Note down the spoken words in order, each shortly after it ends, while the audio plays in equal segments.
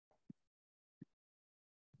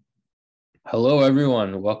Hello,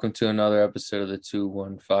 everyone. Welcome to another episode of the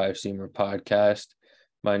 215 Seamer podcast.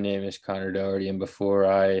 My name is Connor Doherty, and before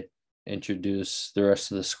I introduce the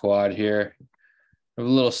rest of the squad here, I have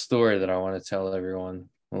a little story that I want to tell everyone.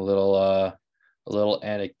 A little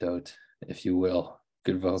anecdote, if you will.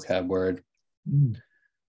 Good vocab word.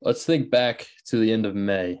 Let's think back to the end of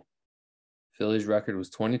May. Phillies' record was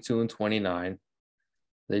 22-29.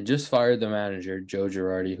 They just fired the manager, Joe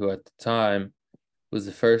Girardi, who at the time was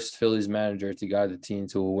the first Phillies manager to guide the team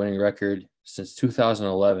to a winning record since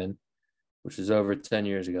 2011, which is over 10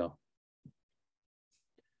 years ago.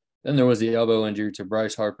 Then there was the elbow injury to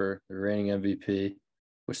Bryce Harper, the reigning MVP,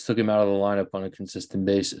 which took him out of the lineup on a consistent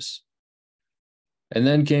basis. And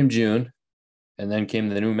then came June, and then came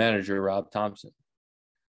the new manager, Rob Thompson.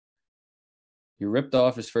 He ripped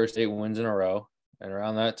off his first 8 wins in a row, and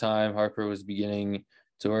around that time, Harper was beginning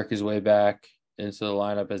to work his way back into the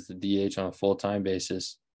lineup as the DH on a full-time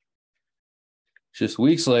basis. Just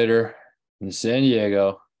weeks later, in San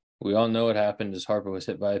Diego, we all know what happened as Harper was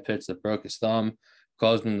hit by a pitch that broke his thumb,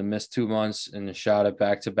 caused him to miss 2 months, and a shot at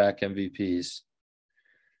back-to-back MVPs.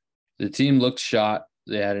 The team looked shot.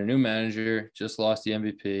 They had a new manager, just lost the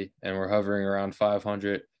MVP, and were hovering around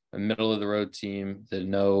 500, a middle-of-the-road team that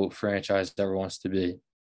no franchise ever wants to be.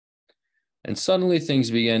 And suddenly things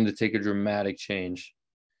began to take a dramatic change.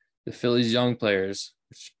 The Phillies' young players,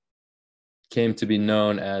 which came to be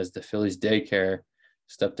known as the Phillies daycare,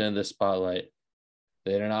 stepped into the spotlight.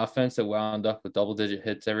 They had an offense that wound up with double-digit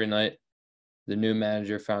hits every night. The new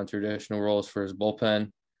manager found traditional roles for his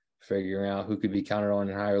bullpen, figuring out who could be counted on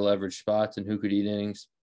in higher leverage spots and who could eat innings.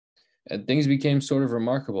 And things became sort of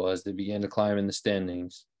remarkable as they began to climb in the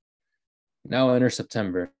standings. Now enter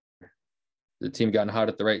September. The team got hot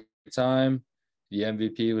at the right time. The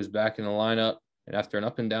MVP was back in the lineup. And after an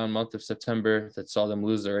up-and-down month of September that saw them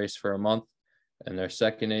lose the race for a month and their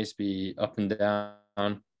second ace be up and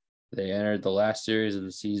down, they entered the last series of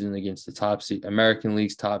the season against the top seed, American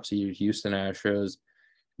League's top seed, Houston Astros,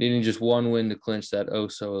 needing just one win to clinch that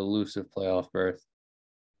oh-so-elusive playoff berth.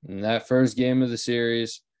 In that first game of the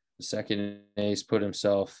series, the second ace put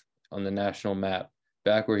himself on the national map,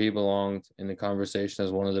 back where he belonged in the conversation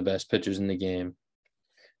as one of the best pitchers in the game.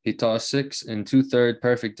 He tossed 6 2/3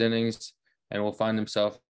 perfect innings, and will find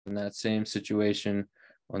himself in that same situation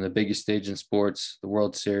on the biggest stage in sports, the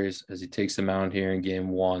World Series, as he takes the mound here in Game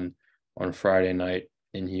 1 on Friday night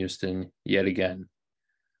in Houston yet again.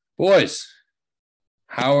 Boys,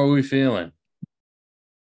 how are we feeling?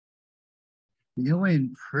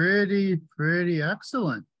 Feeling pretty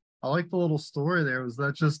excellent. I like the little story there. Was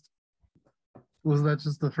that just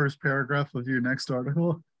the first paragraph of your next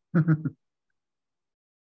article?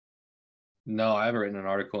 No, I haven't written an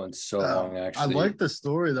article in so long, actually. I like the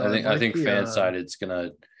story, though. I think Fansided's gonna.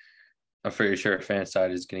 I'm pretty sure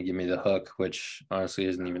Fansided is gonna give me the hook, which honestly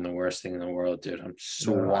isn't even the worst thing in the world, dude. I'm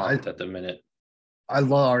swamped at the minute. I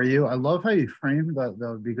love how you framed that,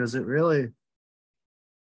 though, because it really.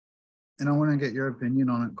 And I want to get your opinion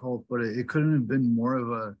on it, Colt, but it couldn't have been more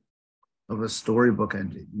of a storybook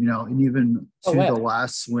ending, and even to the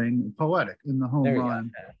last swing, poetic in the home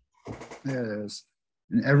run. Yeah, it is.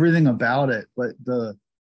 And everything about it, but the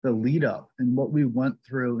lead up and what we went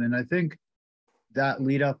through. And I think that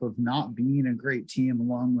lead up of not being a great team,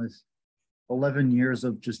 along with 11 years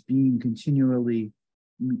of just being continually,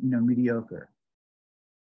 mediocre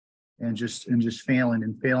and just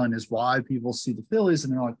failing is why people see the Phillies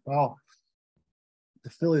and they're like, well, the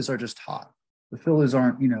Phillies are just hot. The Phillies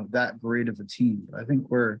aren't, that great of a team. But I think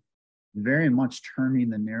we're very much turning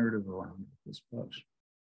the narrative around at this push.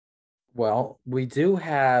 Well, we do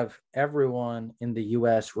have everyone in the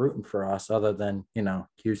U.S. rooting for us other than,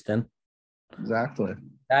 Houston. Exactly.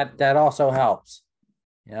 That also helps.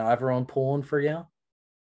 Everyone pulling for you.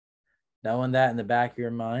 Knowing that in the back of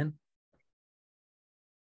your mind.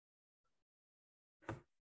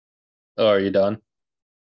 Oh, are you done?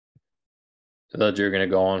 I thought you were going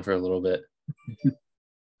to go on for a little bit.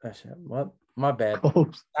 What? My bad.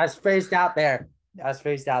 I spaced out there.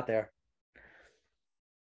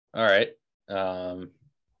 All right.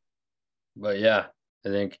 But yeah, I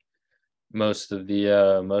think most of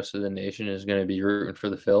the nation is going to be rooting for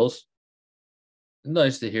the Phils.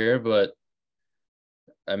 Nice to hear, but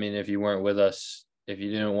I mean, if you weren't with us, if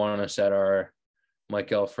you didn't want us at our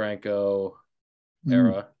Maikel Franco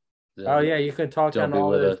era. Oh yeah, you could talk on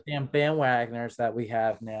all those damn bandwagoners that we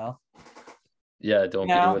have now. Yeah, don't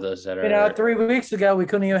be with us at our. 3 weeks ago we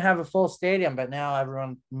couldn't even have a full stadium, but now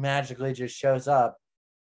everyone magically just shows up.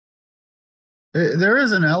 There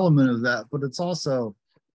is an element of that, but it's also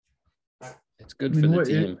it's good for the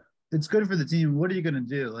team. It's good for the team. What are you going to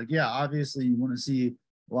do? Like, yeah, obviously you want to see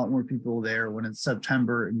a lot more people there when it's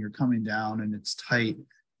September and you're coming down and it's tight.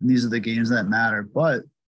 And these are the games that matter. But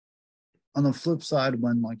on the flip side,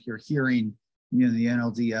 when like you're hearing, the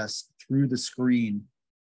NLDS through the screen,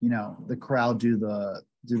 the crowd do the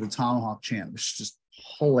tomahawk chant, which is just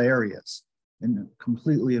hilarious and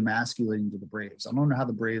completely emasculating to the Braves. I don't know how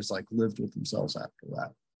the Braves like lived with themselves after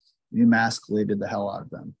that. We emasculated the hell out of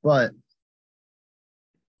them. But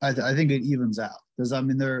I think it evens out because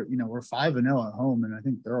they're, we're 5-0 at home, and I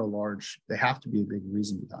think they have to be a big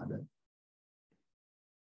reason behind it.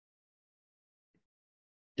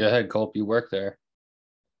 Go ahead, Culp. You work there.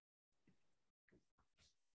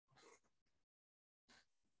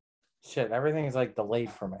 Shit, everything is like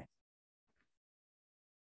delayed for me.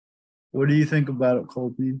 What do you think about it,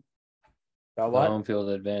 Colby? About The what? home field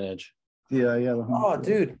advantage. Yeah. The home Oh, field.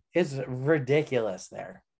 dude, it's ridiculous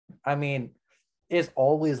there. It's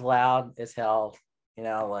always loud as hell.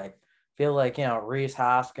 Feel like, Reese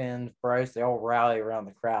Hoskins, Bryce, they all rally around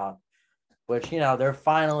the crowd. Which, they're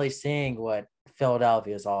finally seeing what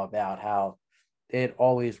Philadelphia is all about, how it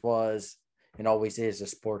always was and always is a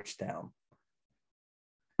sports town.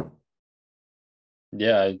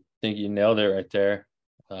 Yeah, I think you nailed it right there.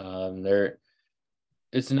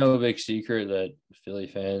 It's no big secret that Philly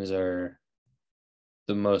fans are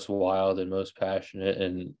the most wild and most passionate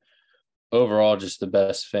and overall just the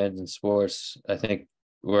best fans in sports. I think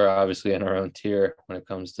we're obviously in our own tier when it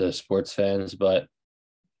comes to sports fans, but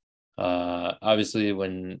obviously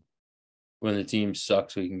when the team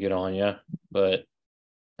sucks, we can get on you. But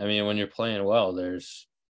when you're playing well, it's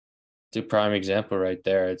a prime example right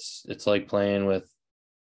there. It's like playing with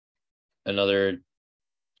another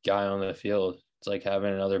guy on the field. It's like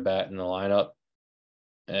having another bat in the lineup,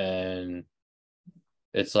 and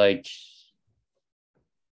it's like,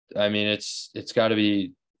 it's got to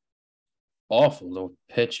be awful to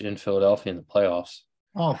pitch in Philadelphia in the playoffs.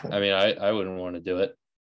 Awful. I wouldn't want to do it.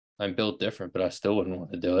 I'm built different, but I still wouldn't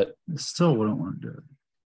want to do it. I still wouldn't want to do it.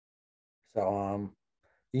 So,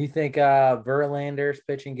 you think Verlander's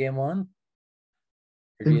pitching game one?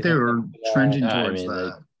 I think they were trending towards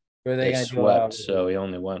that. They swept, so he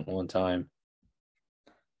only went one time.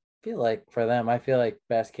 I feel like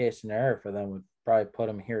best case scenario for them would probably put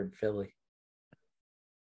him here in Philly.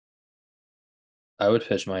 I would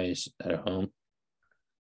pitch my ace at home.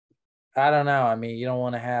 I don't know. You don't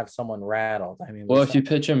want to have someone rattled. Well, if you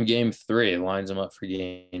pitch him game 3, it lines him up for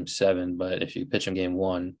game 7. But if you pitch him game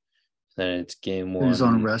 1, then it's game 1. He's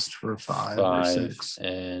on rest for 5 or 6.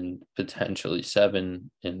 And potentially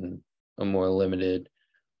 7 in a more limited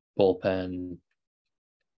bullpen,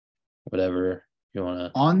 whatever you want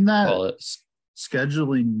to on that call it.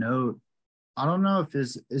 Scheduling note, I don't know if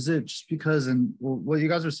is it just because, and what you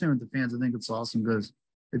guys are saying with the fans, I think it's awesome because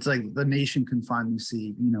it's like the nation can finally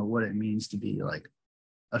see, what it means to be like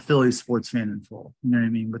a Philly sports fan in full. You know what I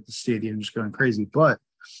mean? With the stadium just going crazy. But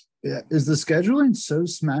is the scheduling so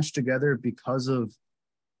smashed together because of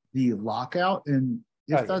the lockout? And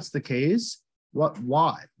if that's the case,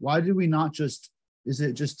 why? Why do we not just? Is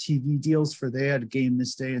it just TV deals for they had a game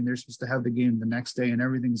this day and they're supposed to have the game the next day and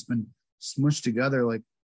everything's been smushed together? Like,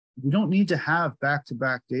 we don't need to have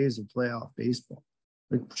back-to-back days of playoff baseball.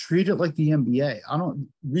 Like, treat it like the NBA. I don't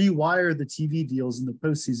rewire the TV deals in the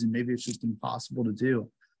postseason. Maybe it's just impossible to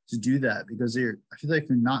do that because I feel like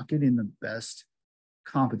you're not getting the best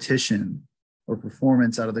competition or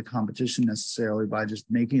performance out of the competition necessarily by just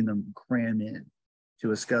making them cram in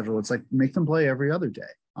to a schedule. It's like make them play every other day.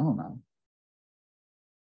 I don't know.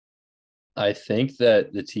 I think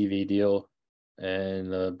that the TV deal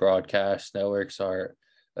and the broadcast networks are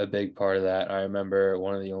a big part of that. I remember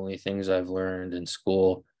one of the only things I've learned in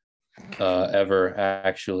school ever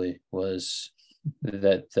actually was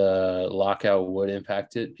that the lockout would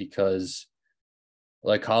impact it because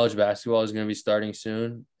like college basketball is going to be starting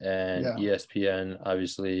soon and ESPN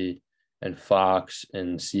obviously and Fox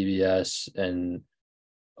and CBS and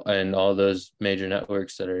all those major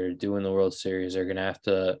networks that are doing the World Series are going to have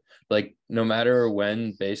to, like, no matter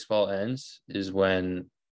when baseball ends is when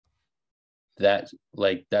that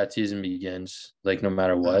season begins, like, no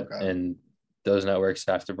matter what. Okay. And those networks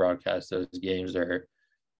have to broadcast those games. They're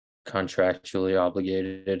contractually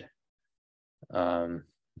obligated. And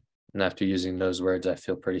after using those words, I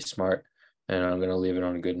feel pretty smart, and I'm going to leave it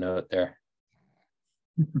on a good note there.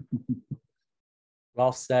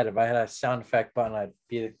 Well said. If I had a sound effect button, I'd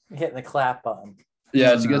be hitting the clap button.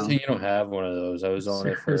 Yeah, it's a good thing you don't have one of those. I was on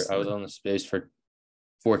the space for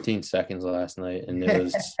 14 seconds last night, and it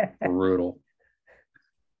was brutal.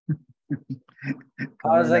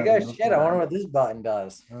 I was like, oh shit, I wonder what this button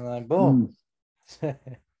does. And then boom.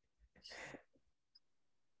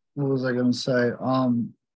 What was I gonna say?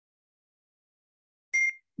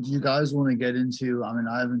 Do you guys want to get into? I mean,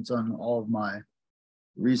 I haven't done all of my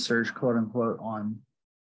research, quote unquote, on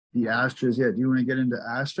the Astros yet. Do you want to get into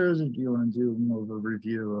Astros, or do you want to do more of a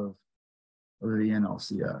review of the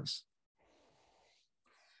NLCS?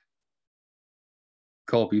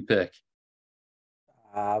 Colt, you pick.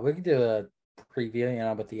 We could do a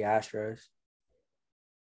preview, with the Astros.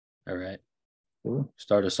 All right. Cool.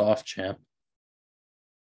 Start us off, champ.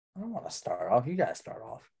 I don't want to start off. You guys start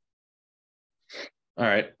off. All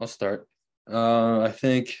right, I'll start. I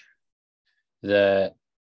think that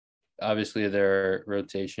obviously their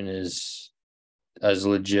rotation is as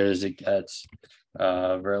legit as it gets.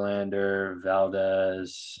 Verlander,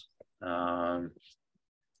 Valdez. What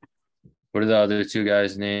are the other two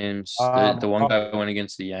guys' names? The one guy went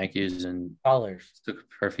against the Yankees and Colors. took a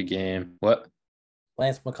perfect game. What?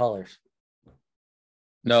 Lance McCullers.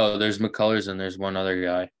 No, there's McCullers and there's one other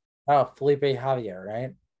guy. Oh, Felipe Javier,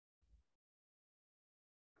 right?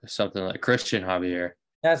 Something like Christian Javier.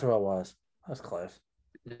 That's what it was. That was close.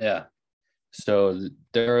 Yeah. So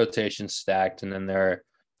their rotation's stacked, and then their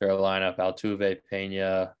lineup: Altuve,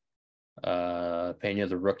 Pena,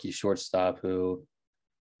 the rookie shortstop, who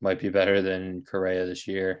might be better than Correa this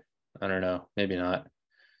year. I don't know, maybe not.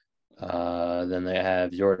 Then they have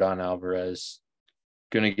Yordan Alvarez,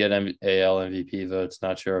 gonna get AL MVP votes.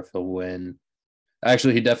 Not sure if he'll win.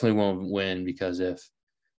 Actually, he definitely won't win, because if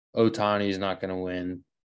Ohtani's not gonna win,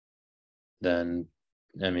 then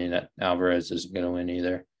Alvarez isn't gonna win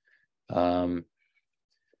either.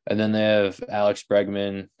 And then they have Alex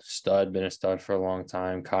Bregman, been a stud for a long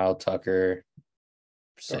time. Kyle Tucker,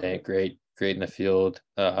 great in the field,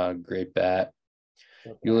 great bat.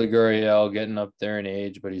 Yuli Gurriel getting up there in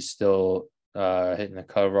age, but he's still hitting the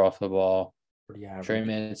cover off the ball. Trey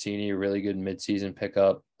Mancini, really good midseason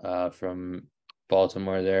pickup from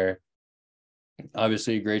Baltimore there.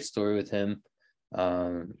 Obviously, a great story with him.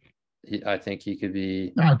 I think he could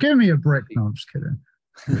be. Oh, give me a break. No, I'm just kidding.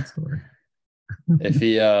 Good story.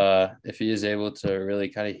 if he is able to really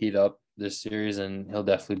kind of heat up this series, and he'll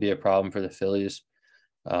definitely be a problem for the Phillies.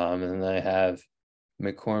 And then they have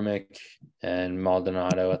McCormick and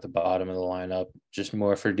Maldonado at the bottom of the lineup, just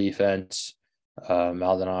more for defense.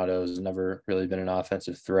 Maldonado has never really been an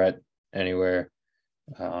offensive threat anywhere.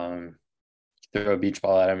 Throw a beach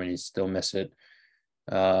ball at him and he'd still miss it.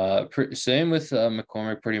 Same with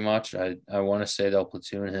McCormick, pretty much. I want to say they'll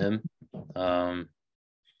platoon him.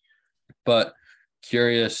 But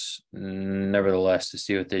curious, nevertheless, to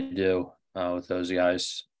see what they do with those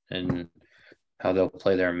guys and how they'll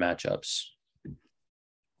play their matchups.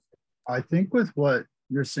 I think with what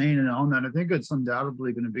you're saying and on that, I think it's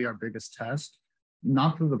undoubtedly going to be our biggest test.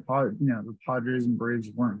 Not that the Padres and Braves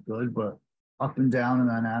weren't good, but up and down in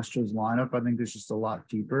that Astros lineup, I think it's just a lot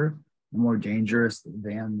deeper and more dangerous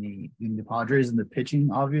than the Padres. And the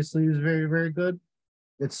pitching obviously is very, very good.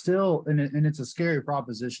 It's still, and it's a scary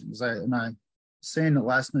proposition. I saying it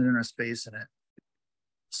last night in our space, and it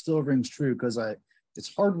still rings true, because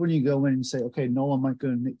it's hard when you go in and say, okay, Nola might go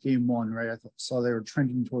in game one, right? I saw they were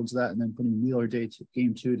trending towards that, and then putting Wheeler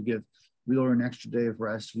game two to give Wheeler an extra day of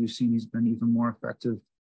rest. We've seen he's been even more effective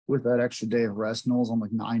with that extra day of rest. Noel's on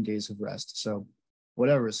like 9 days of rest. So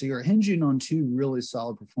whatever. So you're hinging on two really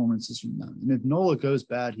solid performances from them. And if Nola goes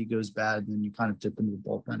bad, he goes bad, then you kind of dip into the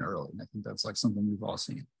bullpen early. And I think that's like something we've all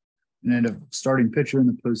seen. And if starting pitcher in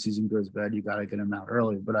the postseason goes bad, you got to get him out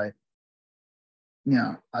early. But I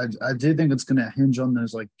do think it's going to hinge on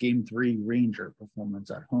those like game 3 Ranger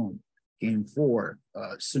performance at home. Game 4,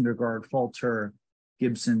 Syndergaard, Falter,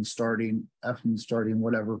 Gibson starting, Effman starting,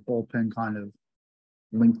 whatever, bullpen kind of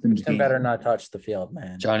lengthened. Gibson better not touch the field,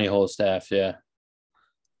 man. Johnny Holstaff, yeah.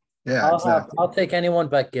 Yeah, exactly. I'll take anyone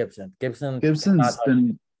but Gibson. Gibson's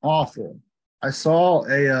been awful. I saw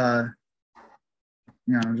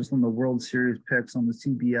just on the World Series picks on the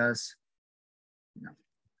CBS,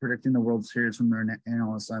 predicting the World Series from their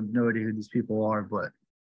analysts. I have no idea who these people are, but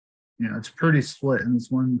it's pretty split. And this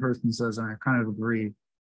one person says, and I kind of agree,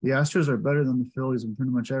 the Astros are better than the Phillies in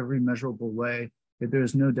pretty much every measurable way. Yet there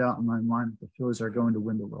is no doubt in my mind that the Phillies are going to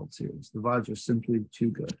win the World Series. The vibes are simply too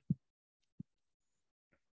good.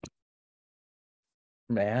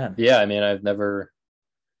 Man. Yeah, I've never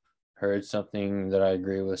heard something that I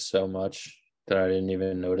agree with so much that I didn't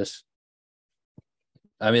even notice.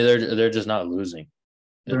 They're just not losing.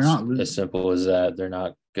 They're not losing. As simple as that. They're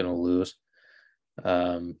not going to lose.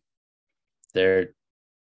 They're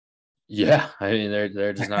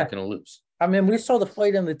just not going to lose. We saw the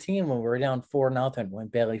fight in the team when we were down 4-0 when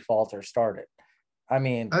Bailey Falter started.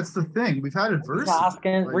 That's the thing. We've had adversity.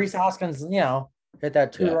 Rhys Hoskins, hit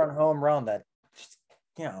that 2-run home run that,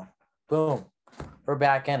 boom, we're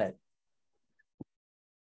back in it.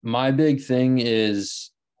 My big thing is,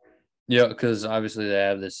 because obviously they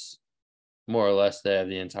have this more or less, they have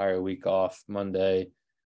the entire week off, Monday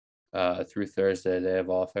through Thursday. They have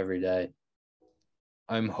off every day.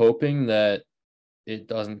 I'm hoping that it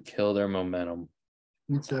doesn't kill their momentum,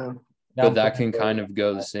 Me too. but that can kind of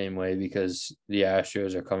go the same way because the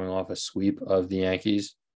Astros are coming off a sweep of the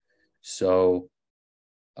Yankees. So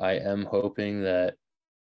I am hoping that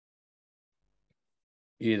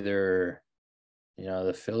either,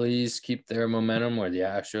 the Phillies keep their momentum or the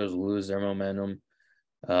Astros lose their momentum.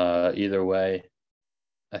 Either way,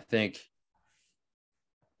 I think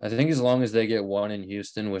as long as they get one in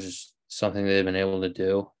Houston, which is something they've been able to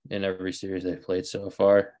do in every series they've played so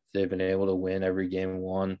far, they've been able to win every game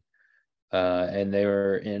one. And they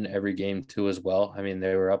were in every game two as well. I mean,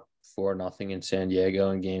 they were up 4-0 in San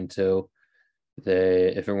Diego in game two.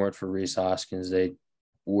 If it weren't for Rhys Hoskins, they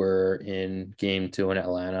were in game two in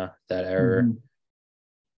Atlanta, that error. Mm-hmm.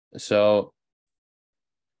 So,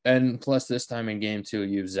 and plus this time in game two,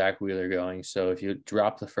 you have Zach Wheeler going. So if you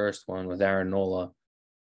drop the first one with Aaron Nola,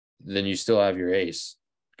 then you still have your ace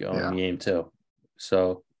going in game two.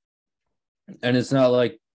 So, and it's not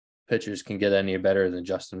like pitchers can get any better than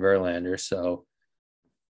Justin Verlander. So,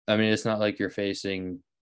 I mean, it's not like you're facing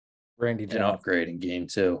Randy an upgrade in game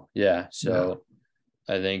two. Yeah. So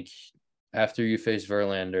I think after you face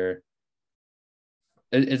Verlander,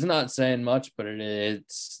 it's not saying much, but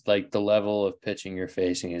it's like the level of pitching you're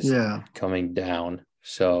facing is coming down.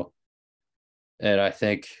 So, and I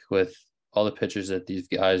think with all the pitchers that these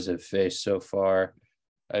guys have faced so far,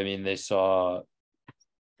 I mean, they saw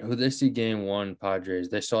who they see game one, Padres.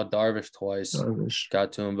 They saw Darvish twice,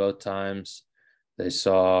 got to him both times. They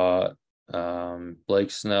saw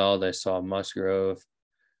Blake Snell. They saw Musgrove.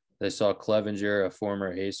 They saw Clevenger, a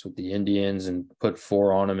former ace with the Indians, and put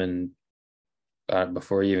 4 on him and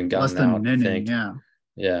before he even got out, I think.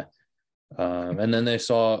 Yeah. And then they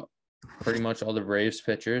saw pretty much all the Braves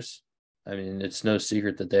pitchers. I mean, it's no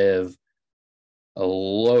secret that they have a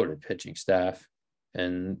loaded pitching staff,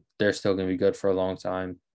 and they're still going to be good for a long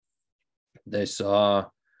time. They saw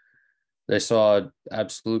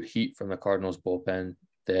absolute heat from the Cardinals bullpen.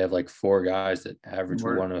 They have like 4 guys that average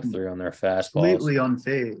 103 on their fastballs. Completely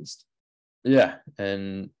unfazed. Yeah,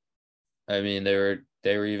 and I mean they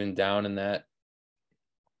were even down in that.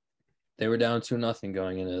 They were down 2-0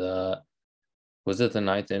 going into was it the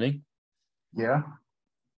 9th inning? Yeah.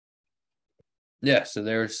 Yeah, so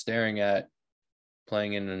they were staring at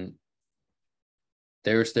 2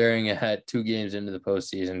 games into the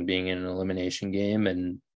postseason being in an elimination game,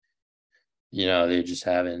 and they just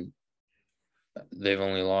they've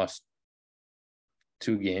only lost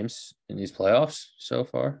 2 games in these playoffs so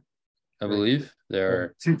far, I believe.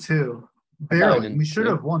 They're 2-2. Barely. We should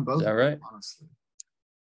have won both. Is that right? Honestly.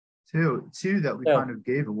 2 that we kind of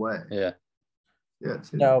gave away. Yeah. Yeah.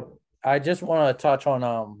 2. No, I just want to touch on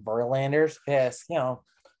Verlander's past,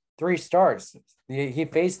 3 starts. He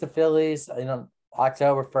faced the Phillies,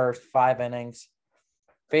 October 1st, 5 innings.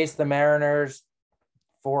 Faced the Mariners,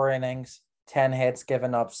 4 innings, 10 hits,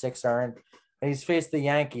 given up 6 earned. And he's faced the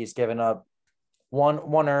Yankees, giving up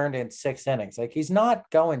one earned in 6 innings. Like, he's not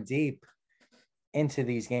going deep into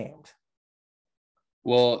these games.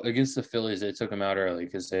 Well, against the Phillies, they took him out early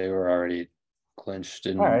because they were already clinched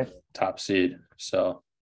in top seed. So, all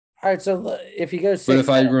right. So if he goes, but if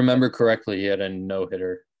I remember correctly, he had a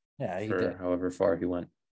no-hitter. Yeah, he for did. However far he went.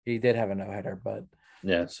 He did have a no-hitter, but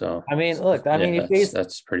yeah. So I mean, look, that's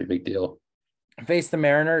a pretty big deal. Faced the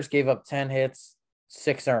Mariners, gave up 10 hits,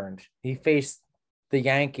 6 earned. He faced the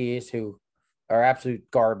Yankees, who are absolute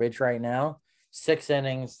garbage right now. 6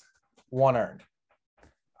 innings, 1 earned.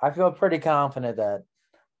 I feel pretty confident that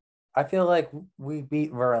I feel like we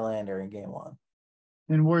beat Verlander in game 1.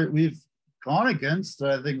 And we've gone against,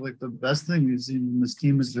 I think, like the best thing we've seen from this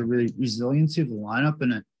team is the resiliency of the lineup.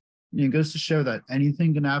 And it goes to show that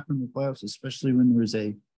anything can happen in the playoffs, especially when there's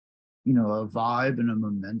a vibe and a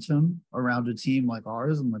momentum around a team like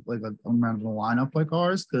ours and around a lineup like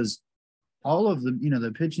ours. Because all of the,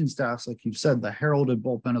 the pitching staffs, like you've said, the heralded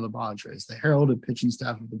bullpen of the Padres, the heralded pitching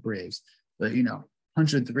staff of the Braves, the,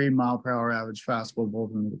 103 mile per hour average fastball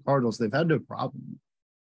bullpen of the Cardinals, they've had no problem.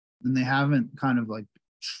 And they haven't kind of like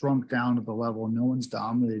shrunk down to the level. No one's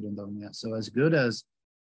dominated them yet. So as good as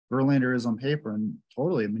Verlander is on paper, and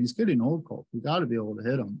totally, I mean, he's getting old, Cole. We got to be able to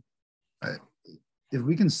hit him. If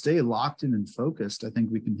we can stay locked in and focused, I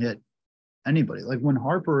think we can hit anybody. Like when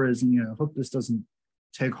Harper is, and I hope this doesn't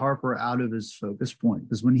take Harper out of his focus point,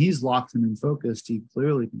 because when he's locked in and focused, he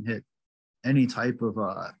clearly can hit any type of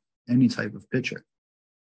pitcher.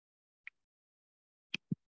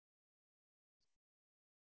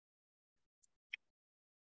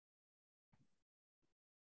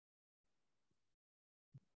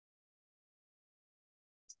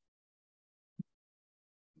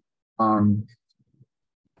 Um,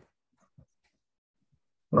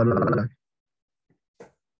 but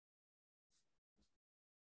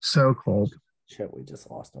so cold. Shit, we just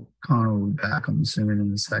lost him. Connor will be back, I'm assuming,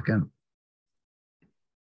 in a second.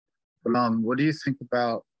 But what do you think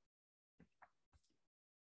about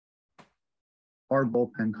our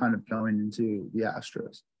bullpen kind of going into the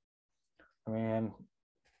Astros? I mean,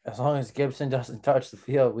 as long as Gibson doesn't touch the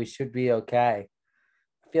field, we should be okay.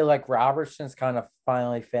 I feel like Robertson's kind of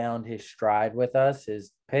finally found his stride with us.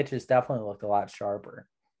 His pitch has definitely looked a lot sharper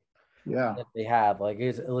Yeah. than they have. Like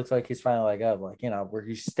it looks like he's finally like, oh, like, where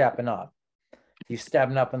he's stepping up. He's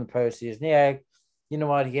stepping up in the postseason. Yeah, you know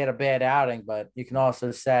what? He had a bad outing, but you can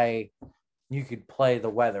also say you could play the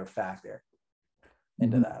weather factor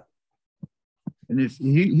into that. And if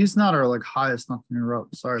he's not our like highest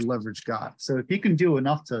leverage guy. So if he can do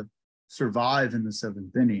enough to survive in the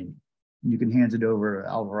seventh inning, you can hand it over to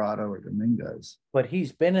Alvarado or Dominguez. But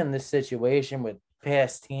he's been in this situation with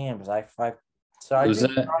past teams. I do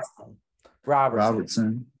trust him.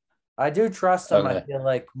 Robertson. I do trust him. Okay. I feel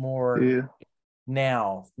like more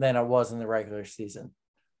now than it was in the regular season.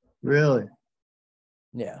 Really?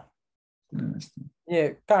 Yeah. Yeah,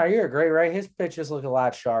 Connor, you're great, right? His pitches look a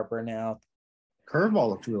lot sharper now. Curveball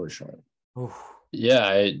looks really sharp. Oof.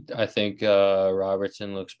 Yeah, I think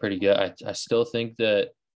Robertson looks pretty good. I still think that,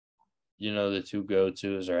 the two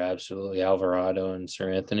go-tos are absolutely Alvarado and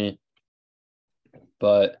Seranthony.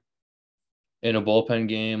 But in a bullpen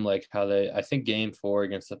game, like I think game 4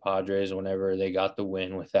 against the Padres, whenever they got the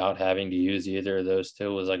win without having to use either of those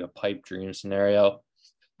two, was like a pipe dream scenario.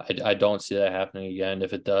 I don't see that happening again.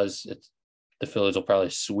 If it does, the Phillies will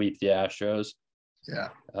probably sweep the Astros. Yeah.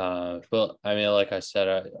 But I mean, like I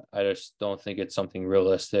said, I just don't think it's something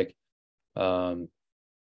realistic. I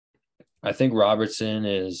think Robertson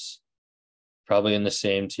is probably in the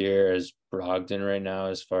same tier as Brogdon right now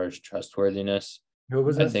as far as trustworthiness. Who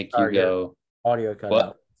was it? I think you go audio cut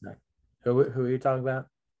out. Who are you talking about?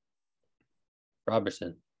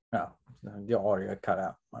 Robertson. No, the audio cut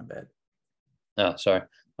out. My bad. Oh, sorry.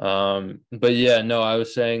 But yeah, no, I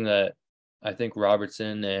was saying that I think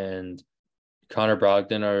Robertson and Connor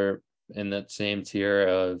Brogdon are in that same tier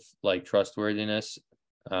of like trustworthiness.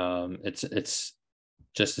 It's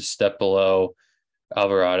just a step below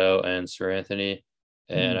Alvarado and Seranthony,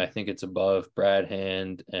 and I think it's above Brad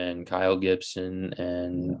Hand and Kyle Gibson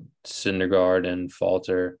and Syndergaard and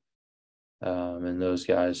Falter, and those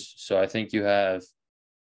guys. So I think you have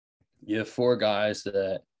 4 guys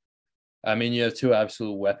that, I mean, you have 2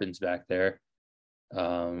 absolute weapons back there,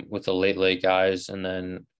 with the late guys, and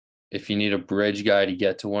then if you need a bridge guy to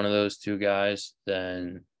get to one of those 2 guys,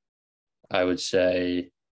 then I would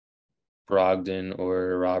say Brogdon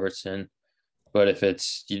or Robertson. But if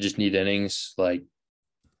you just need innings, like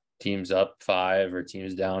teams up 5 or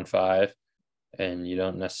teams down 5, and you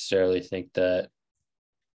don't necessarily think that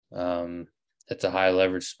it's a high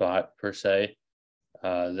leverage spot per se,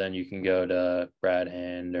 then you can go to Brad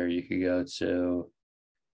Hand, or you could go to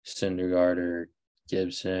Syndergaard or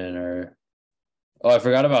Gibson, or I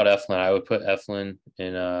forgot about Eflin. I would put Eflin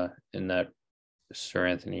in that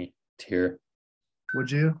Seranthony tier. Would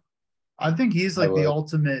you? I think he's like the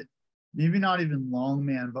ultimate, maybe not even long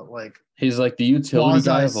man, but like he's like the utility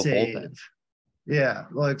guy of a bullpen. Yeah,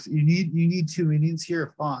 like you need 2 innings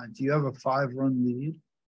here, fine. Do you have a 5-run lead?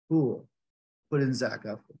 Cool. Put in Zach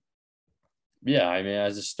Eflin. Yeah, I mean,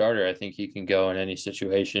 as a starter, I think he can go in any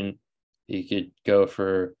situation. He could go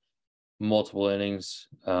for multiple innings.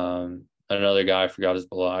 Another guy, I forgot his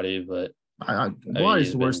Bellotti, but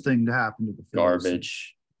Bellotti's the worst thing to happen to the Phillies.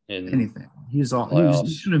 Garbage in anything. He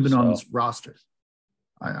shouldn't have been on this roster.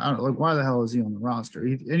 I don't like, why the hell is he on the roster?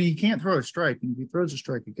 He can't throw a strike, and if he throws a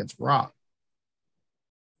strike, it gets rocked.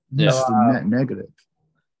 Just a net negative.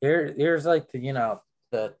 Here's like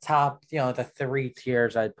the top, the 3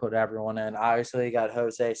 tiers I'd put everyone in. Obviously, you got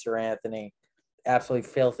Jose Seranthony, absolutely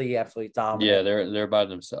filthy, absolutely dominant. Yeah, they're by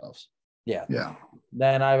themselves. Yeah. Yeah.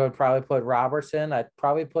 Then I would probably put Robertson. I'd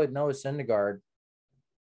probably put Noah Syndergaard.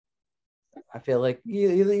 I feel like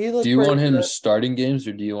he looks. Do you want him starting games,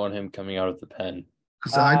 or do you want him coming out of the pen?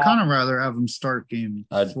 Because I'd kind of rather have him start game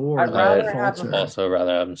 4. I'd also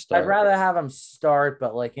rather have him start. I'd rather have him start,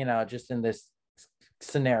 but just in this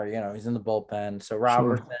scenario, he's in the bullpen. So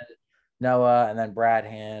Robertson, Noah, and then Brad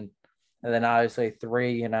Hand. And then obviously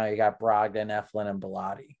 3, you got Brogdon, Eflin, and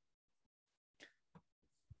Bellotti.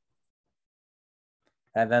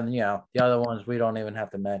 And then, the other ones we don't even have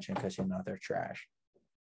to mention because, they're trash.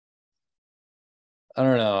 I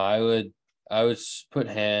don't know. I would put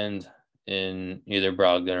Hand in either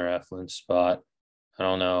Brogdon or Eflin's spot. I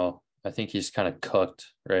don't know I think he's kind of cooked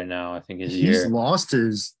right now. I think his He's year, lost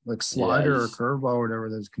his like slider or he's- curveball or whatever.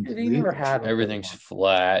 That's He completely. never had everything's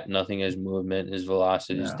flat. Nothing has movement. His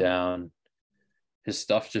velocity's Yeah. down. His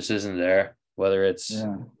stuff just isn't there. Whether it's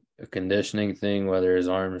Yeah. a conditioning thing, whether his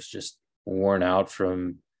arm is just worn out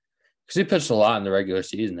from because he pitched a lot in the regular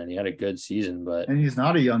season and he had a good season, but And he's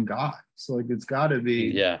not a young guy, so like it's got to be.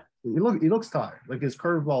 yeah, He looks tired. Like his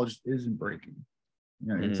curveball just isn't breaking.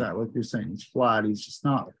 You know, exactly like you're saying. He's flat. He's just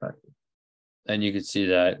not effective. and you could see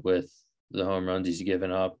that with the home runs he's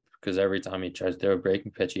given up because every time he tries to throw a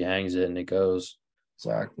breaking pitch, he hangs it and it goes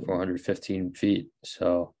Exactly. 415 feet.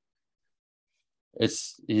 So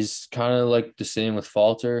he's kind of like the same with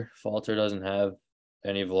Falter. Falter doesn't have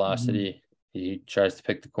any velocity. He tries to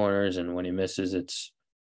pick the corners, and when he misses, it's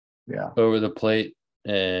over the plate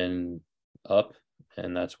and up.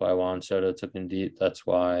 And that's why Juan Soto took him deep. That's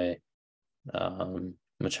why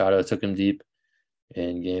Machado took him deep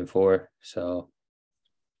in game 4. So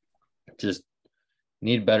just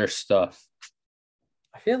need better stuff.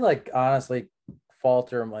 I feel like honestly,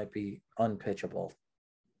 Falter might be unpitchable.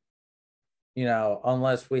 You know,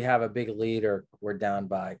 unless we have a big lead or we're down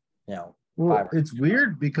by, you know. Well, it's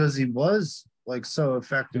weird because he was like so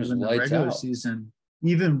effective in the regular season,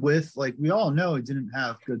 even with like we all know he didn't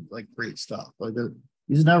have good like great stuff. Like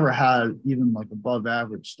he's never had even like above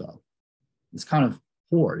average stuff. It's kind of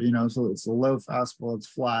poor, you know. So it's a low fastball, it's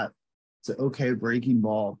flat, it's an okay breaking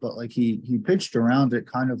ball, but like he pitched around it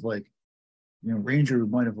kind of like, you know, Ranger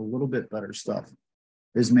might have a little bit better stuff.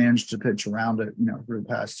 Has managed to pitch around it, you know, for the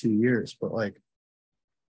past 2 years. But like,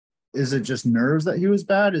 is it just nerves that he was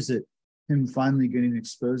bad? Is it him finally getting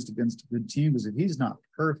exposed against a good team? Because if he's not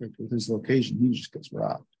perfect with his location, he just gets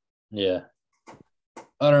robbed. Yeah.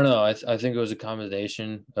 I don't know. I think it was a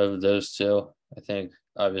combination of those two. I think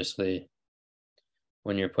obviously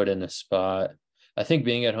when you're put in a spot, I think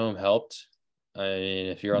being at home helped. I mean,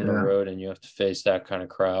 if you're on the road and you have to face that kind of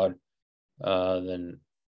crowd, then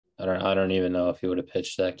I don't even know if he would have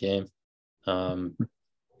pitched that game.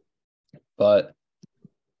 But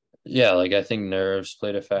yeah, like I think nerves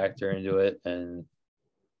played a factor into it. And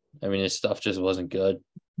I mean, his stuff just wasn't good,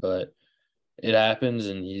 but it happens.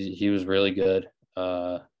 And he was really good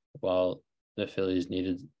while the Phillies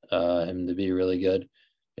needed him to be really good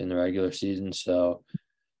in the regular season. So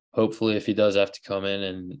hopefully if he does have to come in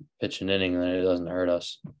and pitch an inning, then it doesn't hurt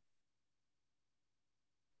us.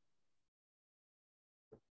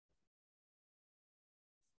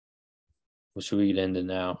 What should we get into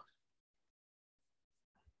now?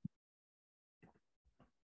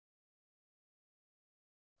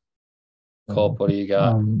 Culp, what do you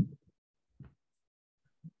got?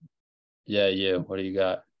 Yeah, you. What do you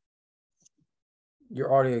got?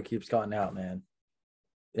 Your audio keeps cutting out, man.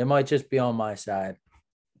 It might just be on my side.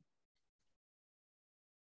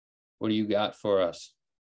 What do you got for us?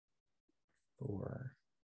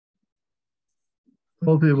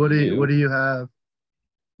 Colby, what do you have?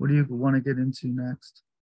 What do you want to get into next?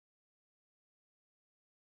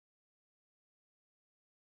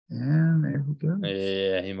 And there we go.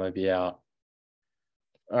 Yeah, he might be out.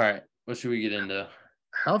 All right. What should we get into?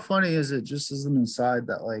 How funny is it, just as an aside,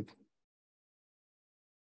 that like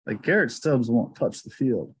Garrett Stubbs won't touch the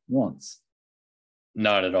field once.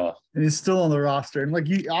 Not at all. And he's still on the roster. And like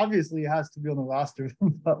he obviously has to be on the roster,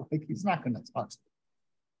 but like he's not gonna touch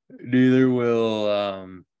it. Neither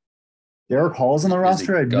will Derek Hall's on the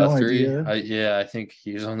roster. I had no idea. I think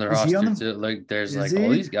he's on the roster too. Like there's like all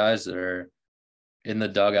these guys that are in the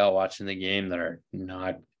dugout watching the game that are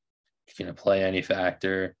not gonna play any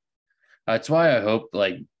factor. That's why I hope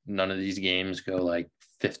like none of these games go like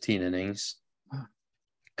 15 innings.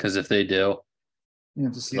 Because if they do, you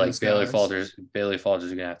have to see like Bailey Falter's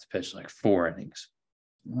gonna have to pitch like 4 innings.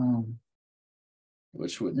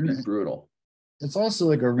 Which would be brutal. It's also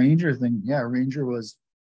like a Ranger thing. Yeah, Ranger was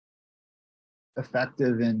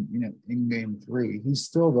effective in game 3. He's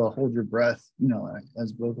still the hold your breath,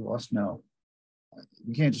 as both of us know.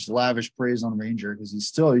 You can't just lavish praise on Ranger because he's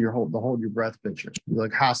still the hold your breath pitcher. He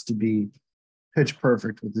like has to be pitch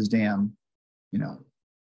perfect with his damn,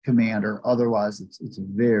 command, or otherwise it's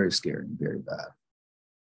very scary and very bad.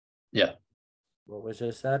 Yeah. What was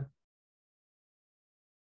just said?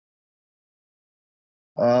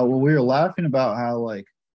 Well, we were laughing about how like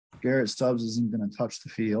Garrett Stubbs isn't going to touch the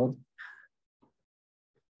field,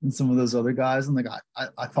 and some of those other guys. And like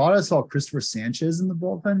I thought I saw Christopher Sanchez in the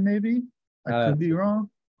bullpen. Maybe I could be wrong.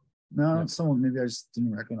 No, someone. Maybe I just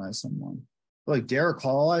didn't recognize someone. But like Derek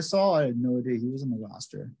Hall, I had no idea he was on the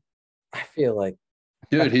roster. I feel like,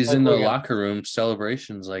 dude, he's in the locker room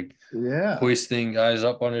celebrations, like hoisting guys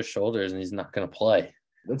up on his shoulders, and he's not going to play.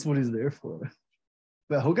 That's what he's there for.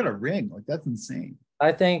 But he'll get a ring. Like that's insane.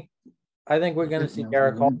 I think we're gonna see Yeah,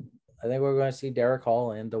 Derek Hall. I think we're gonna see Derek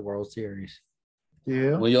Hall in the World Series.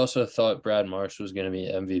 Yeah. We also thought Brad Marsh was going to be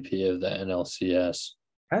MVP of the NLCS.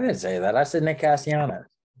 I didn't say that. I said Nick Castellanos.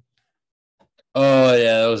 Oh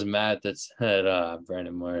yeah, that was Matt that said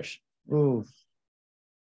Brandon Marsh. Oof.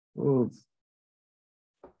 Oof.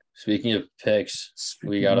 Speaking of picks, we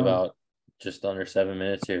Speaking got of- about just under 7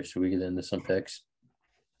 minutes here. Should we get into some picks?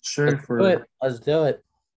 Sure. Let's do it.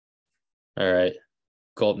 All right.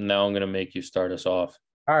 Colton, now I'm going to make you start us off.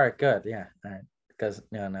 All right, good. Yeah. All right. Because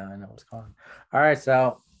now I know what's going on. All right,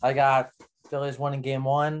 so I got Phillies winning game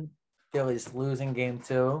 1, Phillies losing game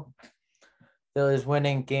 2, Phillies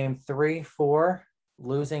winning game 3, 4,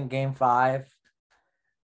 losing game 5,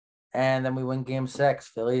 and then we win game 6,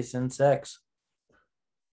 Phillies in 6.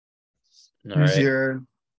 All Who's right. your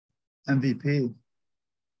MVP?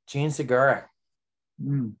 Gene Segura.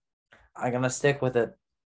 Mm. I'm gonna stick with it.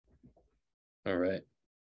 All right.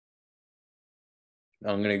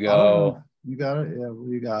 I'm going to I don't go. know. You got it? Yeah, what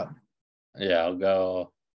do you got? Yeah, I'll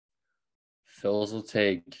go.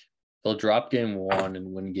 Phils they'll drop game 1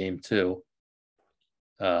 and win game 2.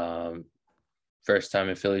 First time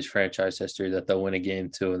in Phillies franchise history that they'll win a game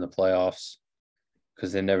 2 in the playoffs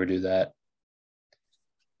because they never do that.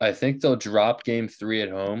 I think they'll drop game 3 at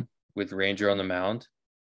home with Ranger on the mound.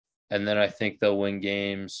 And then I think they'll win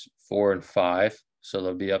games 4 and 5. So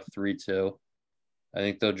they'll be up 3-2. I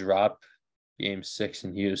think they'll drop game 6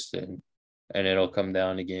 in Houston and it'll come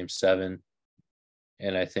down to game 7.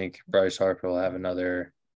 And I think Bryce Harper will have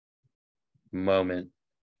another moment.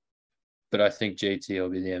 But I think JT will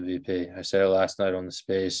be the MVP. I said it last night on the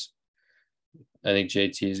space. I think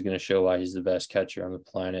JT is going to show why he's the best catcher on the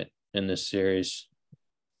planet in this series.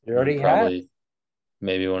 You already Probably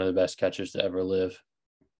maybe one of the best catchers to ever live.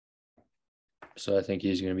 So I think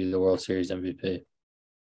he's going to be the World Series MVP.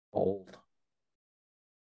 Old.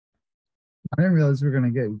 I didn't realize we were gonna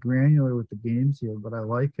get granular with the games here, but I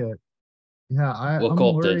like it. Yeah, I'm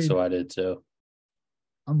Colt worried. did, so I did too.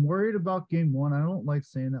 I'm worried about game 1. I don't like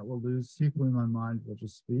saying that we'll lose. Secretly in my mind will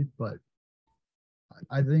just speak, but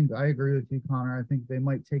I think I agree with you, Connor. I think they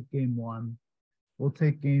might take game 1. We'll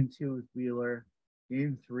take game 2 with Wheeler,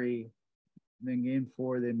 game 3, and then game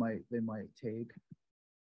 4 they might take.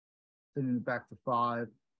 Sending it back to 5,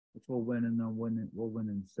 which we'll win, and then we'll win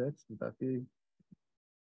in 6. Would that be?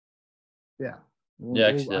 Yeah.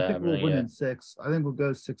 I think we'll win in 6. I think we'll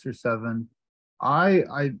go 6 or 7.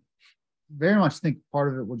 I very much think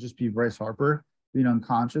part of it will just be Bryce Harper being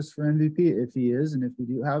unconscious for MVP if he is, and if we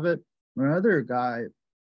do have it. Another guy,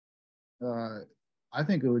 I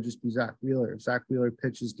think it would just be Zach Wheeler. If Zach Wheeler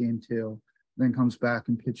pitches game 2, then comes back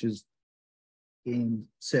and pitches game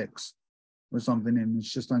 6 or something, and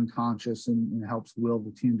it's just unconscious and helps will the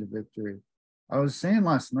team to victory. I was saying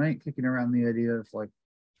last night, kicking around the idea of like,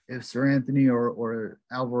 if Sir Anthony or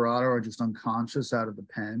Alvarado are just unconscious out of the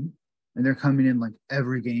pen and they're coming in like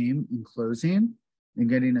every game and closing and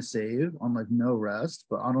getting a save on like no rest,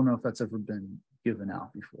 but I don't know if that's ever been given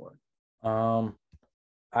out before.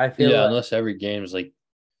 I feel unless every game is like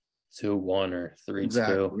 2-1 or 3-2.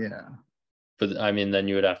 Exactly, yeah. But I mean, then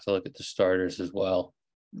you would have to look at the starters as well.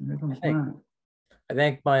 Here comes I think- Matt. I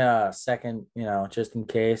think my second, just in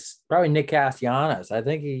case, probably Nick Castellanos. I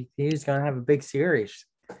think he's gonna have a big series.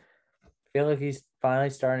 I feel like he's finally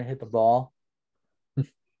starting to hit the ball.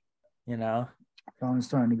 Finally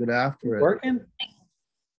starting to get after it. Working.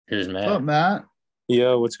 Here's What's up, Matt. Matt?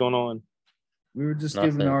 Yo, what's going on? We were just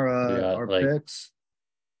Nothing. giving We our got, like, picks.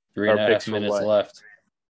 3.5 picks for minutes what? left.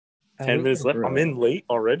 10 minutes left. I'm in late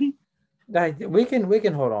already? We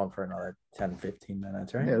can hold on for another 10, 15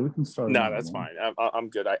 minutes, right? Yeah, we can start. No, another that's one. fine. I'm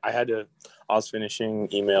good. I was finishing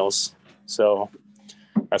emails, so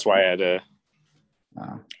that's why I had to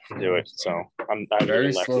do it. So I'm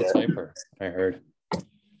Very left slow yet. typer, I heard.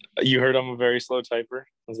 You heard I'm a very slow typer?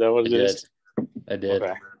 Is that what I it did. is? I did.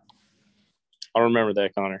 Okay. I'll remember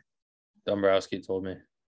that, Connor. Dombrowski told me.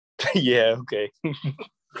 Yeah, okay.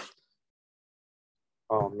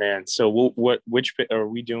 Oh man. So which are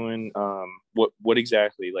we doing? What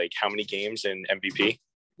exactly? Like how many games in MVP?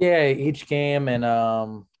 Yeah, each game win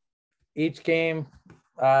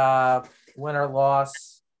or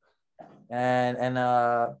loss and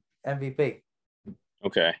MVP.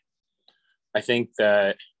 Okay. I think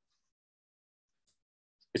that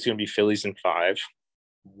it's gonna be Phillies in 5.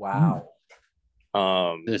 Wow.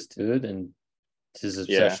 This dude and his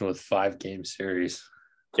Yeah. obsession with 5-game series.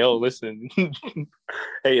 Yo, listen.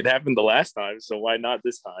 Hey, it happened the last time, so why not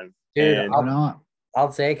this time? Dude, And, Why not?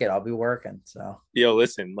 I'll take it. I'll be working. So yo,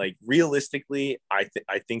 listen, like realistically, I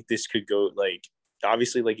think this could go like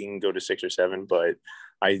obviously like it can go to 6 or 7, but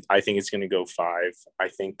I think it's going to go 5. I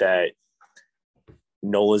think that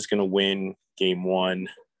Nola's going to win game 1.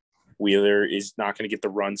 Wheeler is not going to get the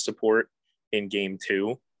run support in game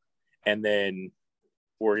 2. And then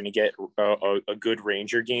we're going to get a good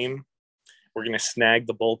Ranger game. We're going to snag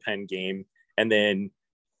the bullpen game. And then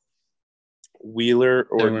Wheeler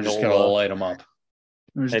or then we're just going to light them up.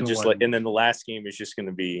 And then the last game is just going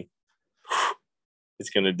to be,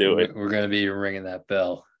 it's going to do it. We're going to be ringing that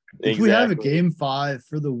bell. If we have a game 5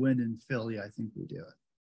 for the win in Philly, I think we do it.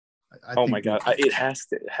 Oh my God. It has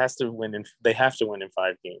to win. They have to win in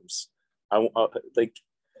 5 games. I don't want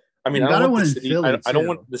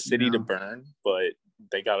the city to burn, but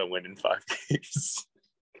they got to win in 5 games.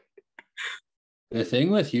 The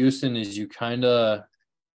thing with Houston is you kind of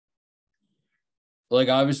like,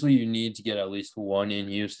 obviously you need to get at least 1 in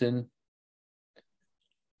Houston,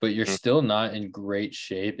 but you're still not in great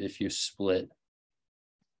shape if you split.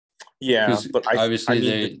 Yeah, but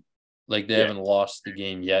they haven't lost the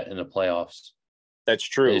game yet in the playoffs. That's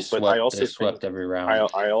true, but I also swept every round.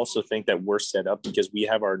 I also think that we're set up because we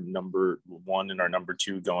have our number 1 and our number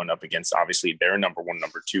 2 going up against obviously their number 1,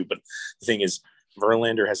 number 2. But the thing is,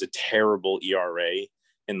 Verlander has a terrible ERA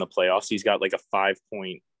in the playoffs. He's got like a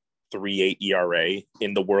 5.38 ERA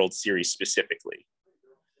in the World Series specifically.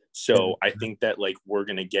 So I think that like we're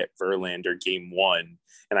going to get Verlander game 1,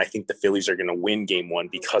 and I think the Phillies are going to win game 1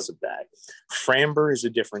 because of that. Framber is a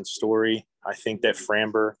different story. I think that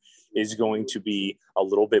Framber is going to be a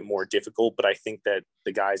little bit more difficult, but I think that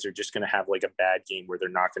the guys are just going to have like a bad game where they're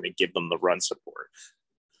not going to give them the run support.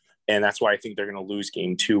 And that's why I think they're going to lose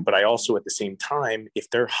game 2. But I also, at the same time, if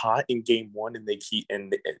they're hot in game 1 and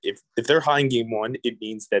if they're hot in game 1, it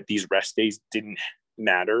means that these rest days didn't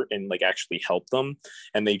matter and like actually help them,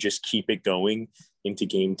 and they just keep it going into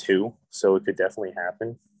game 2. So it could definitely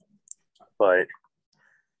happen. But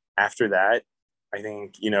after that, I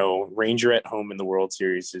think, Ranger at home in the World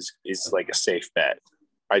Series is like a safe bet.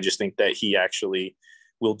 I just think that he actually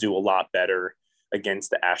will do a lot better against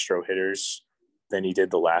the Astro hitters than he did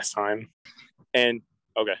the last time. And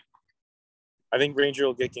okay, I think Ranger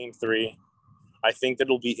will get game 3. I think that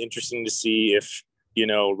it'll be interesting to see if,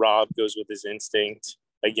 Rob goes with his instinct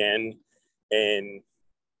again and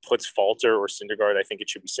puts Falter or Syndergaard. I think it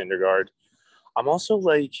should be Syndergaard. I'm also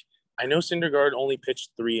like, I know Syndergaard only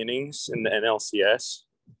pitched 3 innings in the NLCS,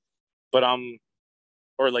 but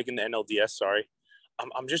or like in the NLDS, sorry.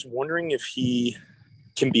 I'm just wondering if he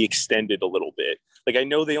can be extended a little bit. Like, I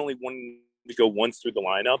know they only wanted to go once through the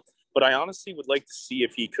lineup, but I honestly would like to see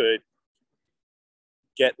if he could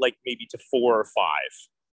get like maybe to 4 or 5,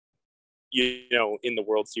 in the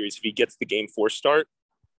World Series, if he gets the game 4 start.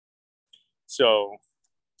 So,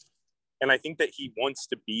 and I think that he wants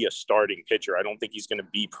to be a starting pitcher. I don't think he's going to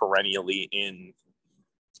be perennially in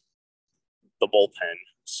the bullpen.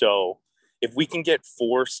 So if we can get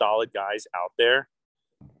 4 solid guys out there,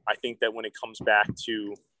 I think that when it comes back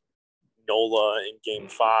to Nola in game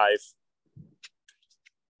 5,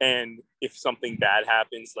 and if something bad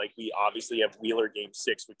happens, like we obviously have Wheeler game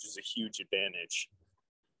 6, which is a huge advantage.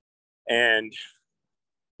 And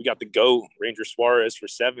we got the GOAT, Ranger Suarez, for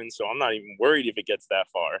 7, so I'm not even worried if it gets that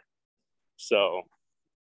far. So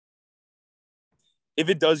if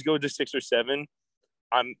it does go to 6 or 7,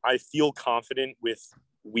 I feel confident with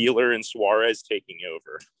Wheeler and Suarez taking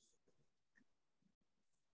over.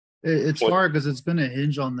 It's hard because it's going to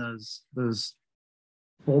hinge on those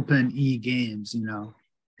bullpen E games,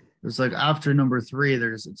 It's like after number 3,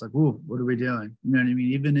 it's like, ooh, what are we doing? You know what I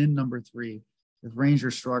mean? Even in number 3, if Ranger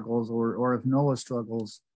struggles or if Noah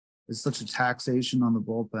struggles, it's such a taxation on the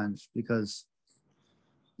bullpen because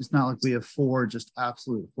it's not like we have 4 just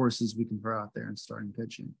absolute horses we can throw out there and starting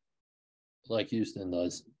pitching. Like Houston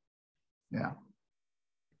does. Yeah.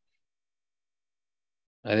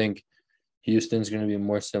 I think Houston's going to be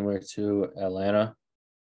more similar to Atlanta.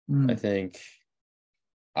 I think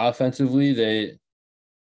offensively,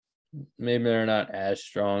 they're not as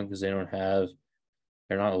strong because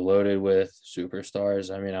they're not loaded with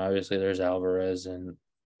superstars. I mean, obviously there's Alvarez and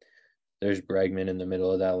there's Bregman in the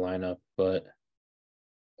middle of that lineup, but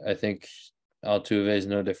I think Altuve is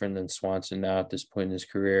no different than Swanson now at this point in his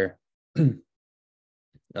career. And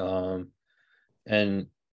I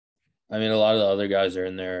mean, a lot of the other guys are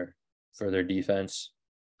in there for their defense.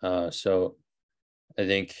 So I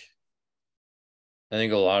think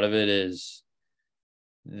a lot of it is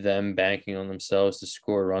them banking on themselves to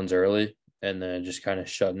score runs early and then just kind of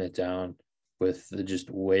shutting it down with the just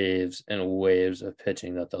waves and waves of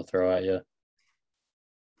pitching that they'll throw at you.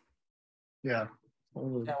 Yeah.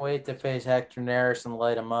 Can't wait to face Hector Neris and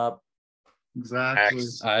light him up. Exactly.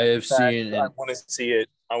 Facts. I have seen I want to see it.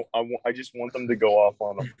 I just want them to go off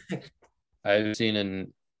on them. I've seen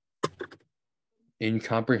an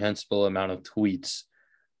incomprehensible amount of tweets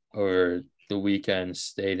over the weekend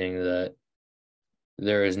stating that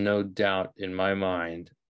there is no doubt in my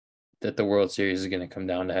mind that the World Series is going to come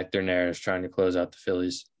down to Hector Neris trying to close out the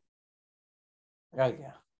Phillies, Oh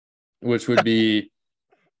yeah. which would be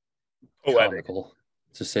Poetic. comical,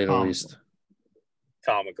 to say the Comical. least.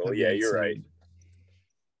 Comical. That'd be Yeah, you're right. insane.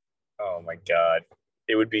 Oh my God.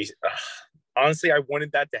 It would be honestly, I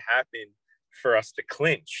wanted that to happen for us to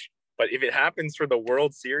clinch. But if it happens for the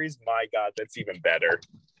World Series, my God, that's even better.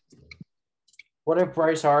 What if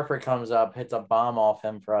Bryce Harper comes up, hits a bomb off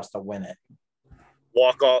him for us to win it?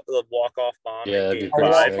 Walk off bomb Yeah, in that'd be game A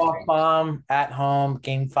pretty five. sick. walk-off bomb at home,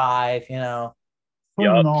 game 5, you know. Put him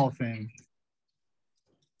in Yup. the Hall of Fame.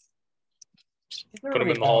 Put him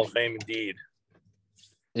in the Hall of Fame, indeed.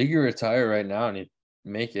 He could retire right now and he'd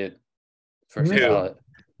make it first Who? ballot.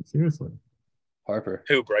 Seriously. Harper.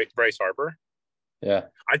 Who? Bryce Harper? Yeah.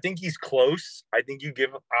 I think he's close. I think you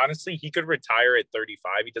give honestly, he could retire at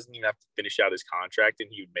 35. He doesn't even have to finish out his contract and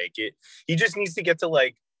he would make it. He just needs to get to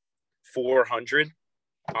like 400.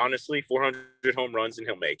 Honestly, 400 home runs and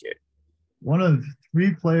he'll make it. One of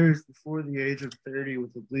 3 players before the age of 30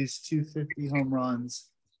 with at least 250 home runs,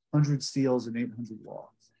 100 steals, and 800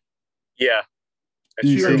 walks. Yeah. That's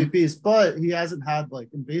He's true. a beast, but he hasn't had like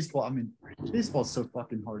in baseball. I mean, baseball's so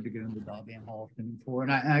fucking hard to get into the goddamn Hall of Fame for,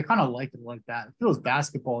 and I kind of like it like that. If it was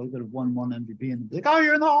basketball, he could have won one MVP and be like, "Oh,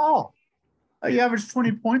 you're in the Hall. Oh, you averaged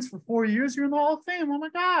 20 points for 4 years. You're in the Hall of Fame. Oh my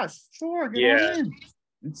gosh, sure, get Yeah. on in."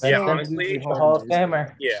 It's Yeah, so honestly, unbelievably The hard Hall in of baseball.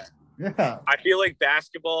 Famer. Yeah. Yeah, I feel like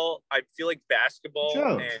basketball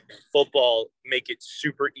Sure. and football make it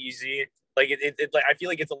super easy. Like like I feel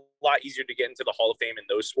like it's a lot easier to get into the Hall of Fame in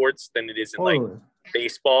those sports than it is in like totally.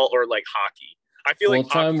 baseball or like hockey. I feel Well,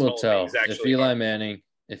 like time hockey's will Hall of Fame tell. is actually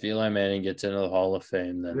If Eli Manning gets into the Hall of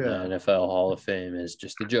Fame, then Yeah. the NFL Hall of Fame is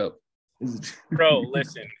just a joke. Bro,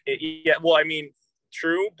 listen. Yeah, well, I mean,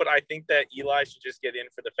 true, but I think that Eli should just get in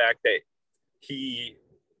for the fact that he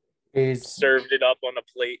He's served it up on a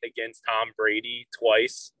plate against Tom Brady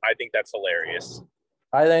twice. I think that's hilarious.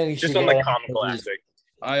 I think he Just should on the get in comical because aspect.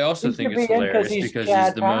 I also He think should it's be in 'cause hilarious he's because Chad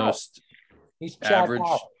he's the Powell. most he's Chad average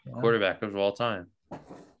Powell, you know? quarterback of all time.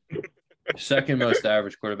 Second most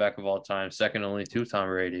average quarterback of all time, second only to Tom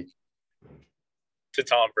Brady. To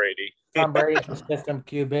Tom Brady. Tom Brady's the system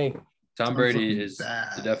QB. Tom Sounds Brady fucking is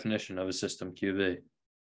bad. the definition of a system QB.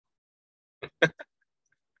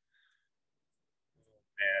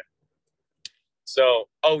 Man. So,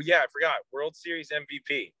 oh yeah, I forgot. World Series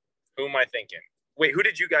MVP. Who am I thinking? Wait, who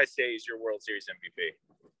did you guys say is your World Series MVP?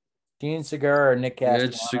 Dean Segura or Nick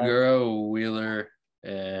Castellanos. It's Segura, Wheeler,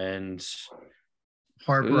 and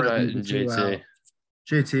Harper, I think, and threw out. JT.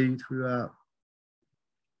 JT threw out.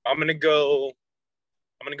 I'm gonna go.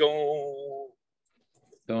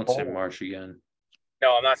 Don't say Marsh again.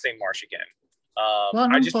 No, I'm not saying Marsh again. Well,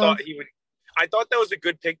 I just no, thought he would. I thought that was a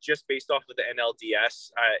good pick just based off of the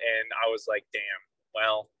NLDS, and I was like, damn,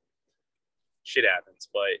 well, shit happens.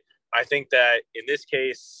 But I think that in this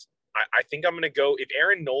case, I think I'm gonna go. If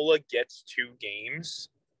Aaron Nola gets 2 games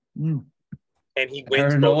Mm. and he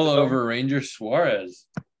wins Aaron both Nola of them, over Ranger Suarez.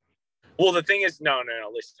 well, the thing is, no.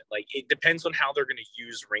 Listen, like it depends on how they're going to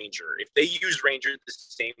use Ranger. If they use Ranger the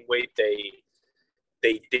same way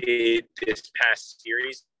they did this past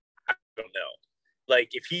series, I don't know.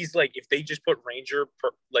 Like if they just put Ranger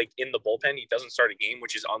in the bullpen, he doesn't start a game,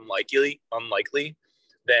 which is unlikely.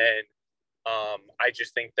 Then I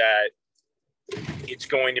just think that it's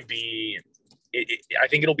going to be. I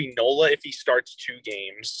think it'll be Nola if he starts 2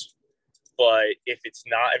 games, but if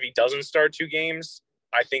he doesn't start 2 games.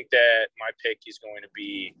 I think that my pick is going to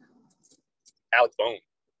be Alec Bohm.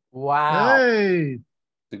 Wow. Hey,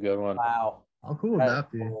 It's a good one. Wow. how cool would That's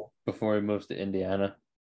that be? cool. Before he moves to Indiana,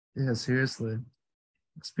 Yeah, seriously.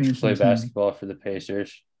 Expansion play team. basketball for the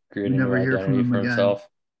Pacers, creating never an hear from identity him for again. himself.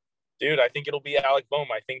 Dude, I think it'll be Alec Bohm.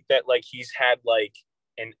 I think that he's had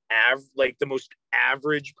the most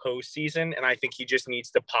average postseason, and I think he just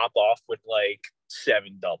needs to pop off with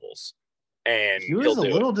 7 doubles. And He was he'll a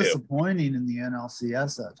do little it, too. disappointing in the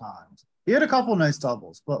NLCS at times. He had a couple nice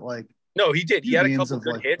doubles, but No, he did. He Few had a games couple of,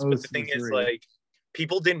 good hits, but the thing is, 0-3.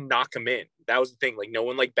 people didn't knock him in. That was the thing. No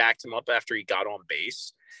one backed him up after he got on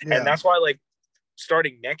base, yeah. and that's why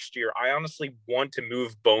starting next year, I honestly want to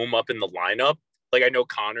move Bohm up in the lineup. I know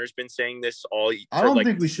Connor's been saying this all. I don't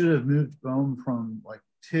think we should have moved Bohm from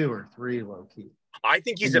 2 or 3 low key. I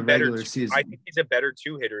think he's in a the better. regular season. I think he's a better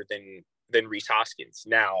 2-hitter than Rhys Hoskins.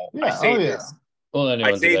 Now, Yeah, I say oh, this. Well, I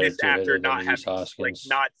anyone's a say better this after two-hitter than not Reese having Hoskins.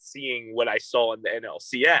 not seeing what I saw in the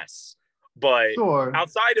NLCS. But Sure.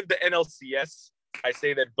 outside of the NLCS, I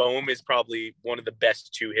say that Bohm is probably one of the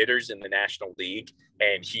best two hitters in the National League,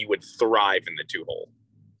 and he would thrive in the two hole.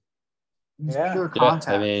 He's Yeah. pure Yeah, I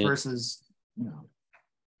contact mean- versus,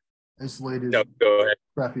 isolated No, go ahead.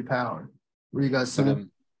 crappy power. What do you guys Put say?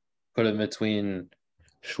 him between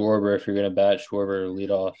Schwarber if you're going to bat Schwarber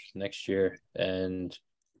lead off next year. And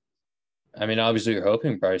I mean, obviously you're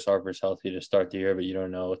hoping Bryce Harper's healthy to start the year, but you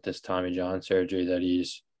don't know with this Tommy John surgery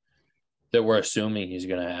that we're assuming he's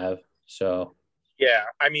going to have. So Yeah,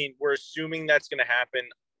 I mean, we're assuming that's going to happen.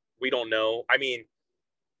 We don't know. I mean,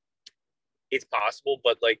 it's possible,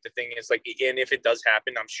 but like the thing is, like, and if it does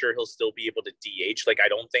happen, I'm sure he'll still be able to DH. Like, I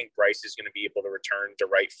don't think Bryce is going to be able to return to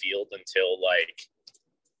right field until like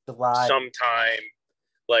July. sometime,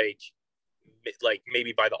 like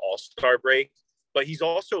maybe by the All-Star break. But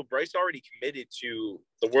Bryce already committed to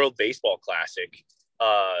the World Baseball Classic.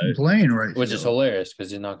 He's playing right, which is field. hilarious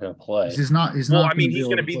because he's not going to play. He's not. He's Well, not. I mean, he's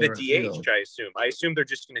going going to be the DH, DH. I assume. I assume they're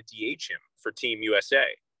just going to DH him for Team USA.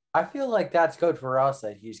 I feel like that's good for us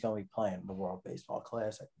that he's going to be playing the World Baseball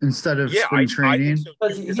Classic. Instead of Yeah, spring I training. think so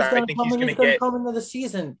Because too, he's because I going to think come, he's in, going he's to going to get. come into the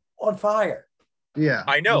season on fire. Yeah,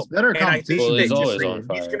 I know. He's better And I think competition. Well, he's that than always just- on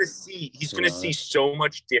fire. he's going to see so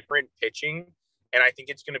much different pitching, and I think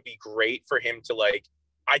it's going to be great for him to like.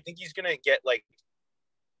 I think he's going to get like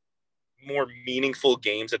more meaningful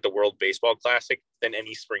games at the World Baseball Classic than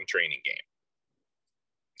any spring training game.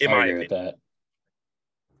 In I my agree opinion, with that.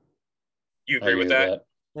 you I agree with that?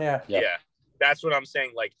 Yeah. Yeah. Yeah, that's what I'm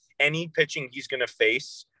saying. Like any pitching he's going to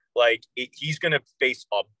face, he's going to face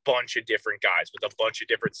a bunch of different guys with a bunch of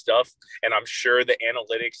different stuff. And I'm sure the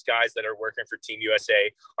analytics guys that are working for Team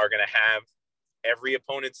USA are going to have every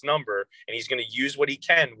opponent's number, and he's going to use what he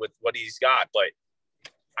can with what he's got. But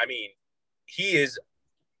I mean, he is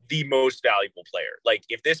the most valuable player. Like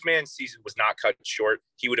if this man's season was not cut short,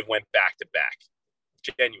 he would have went back to back.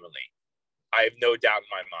 Genuinely, I have no doubt in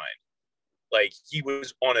my mind. Like he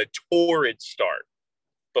was on a torrid start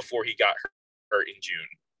before he got hurt in June.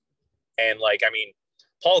 And like, I mean,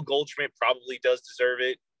 Paul Goldschmidt probably does deserve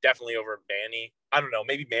it. Definitely over Manny. I don't know.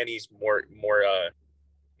 Maybe Manny's more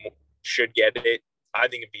should get it. I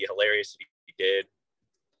think it'd be hilarious if he did.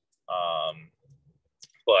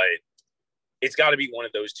 But it's got to be one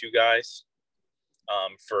of those two guys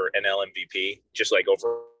for NL MVP, just like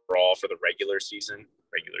overall for the regular season.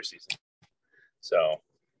 So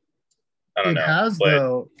I don't It know. has but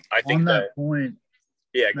though. I think On that, that point,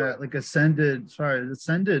 yeah, go ahead. that like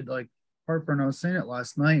ascended like Harper, and I was saying it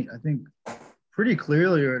last night. I think pretty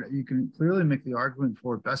clearly, or you can clearly make the argument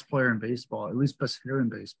for best player in baseball, at least best hitter in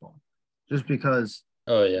baseball, just because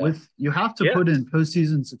Oh yeah. you have to Yeah. put in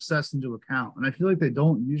postseason success into account, and I feel like they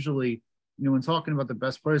don't usually, when talking about the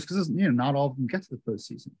best players, because not all of them get to the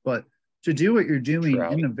postseason, but to do what you're doing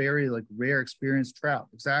Trout. in a very like rare experience, Trout,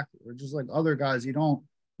 exactly, or just like other guys you don't,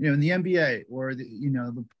 in the NBA or the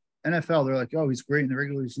NFL, they're like, oh, he's great in the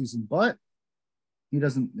regular season, but he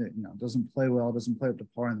doesn't play well, doesn't play up to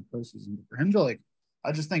par in the postseason. But for him to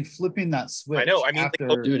I just think flipping that switch. I know. I mean, after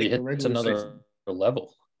Dude, he the hits regular another season.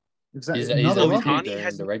 level. Exactly. He's Another MVP level. Ohtani during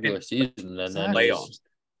has the regular been season, and then Exactly. he's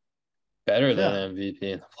better Yeah. than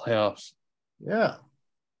MVP in the playoffs. Yeah.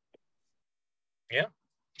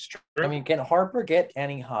 It's true. I mean, can Harper get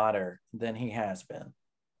any hotter than he has been?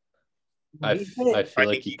 I He's feel hit-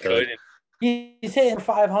 like he could. He's hitting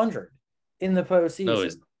 500 in the postseason. No,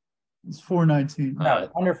 he's It's 419. not.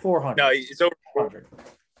 No, under 400. No, it's over. 400.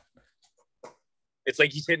 It's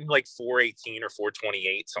like he's hitting like 418 or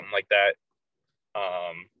 428, something like that.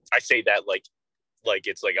 I say that like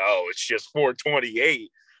it's like, oh, it's just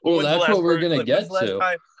 428. Well, When's the that's last what we're person- gonna when's get the last to.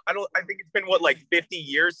 time- I think it's been like 50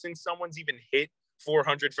 years since someone's even hit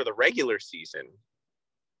 400 for the regular season.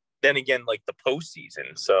 Then again, like the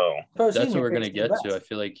postseason. So That's Postseason what we're gonna picks the get to. I best.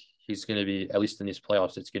 feel like he's gonna be, at least in these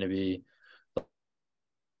playoffs, it's gonna be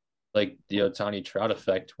like the Ohtani Trout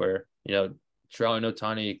effect, where Trout and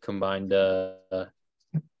Ohtani combined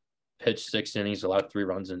pitch 6 innings, allowed 3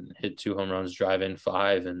 runs, and hit 2 home runs, drive in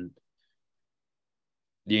 5, and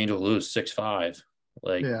the Angels lose 6-5.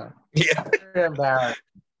 Like, Yeah. yeah, Embarrassed.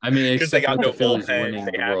 I mean, 'Cause they except got with no the Phillies bullpen, winning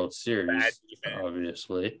they the have World Series, bad defense.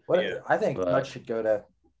 obviously. What Yeah. I think But- Judge should go to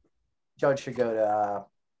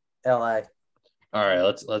LA. All right,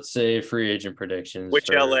 let's say free agent predictions. which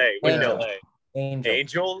for- LA? Which Angels. LA? Angels.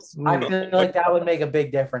 Angels? I feel like that would make a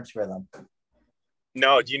big difference for them.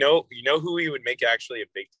 No, do you know who he would make actually a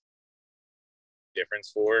big difference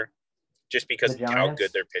for? Just because The of how Giants?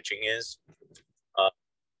 good their pitching is.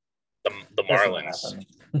 The That's not Marlins.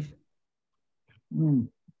 happening. Hmm.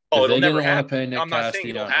 Oh, If it'll they never didn't want happen. to pay Nick I'm not saying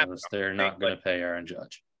it'll happen. Castellanos, they're not going to pay Aaron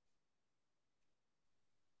Judge.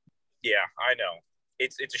 Yeah, I know.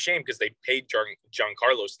 It's a shame because they paid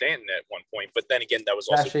Giancarlo Stanton at one point, but then again, that was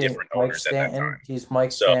also Actually, different Mike owners at that Stanton. time. He's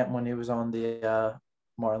Mike So- Stanton when he was on the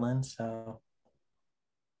Marlins. So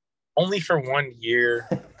Only for 1 year,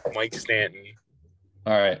 Mike Stanton.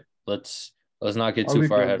 All right, let's not get Are too we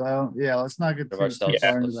far good, ahead though? Yeah, let's not get of too ourselves.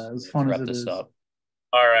 far into Let's that. As fun wrap as it this is. up.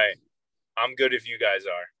 All right. I'm good if you guys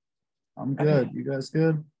are. I'm good. You guys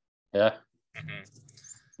good? Yeah. Mhm.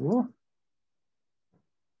 Cool.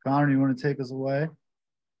 Connor, you want to take us away?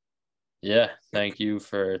 Yeah. Thank you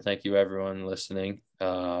everyone listening.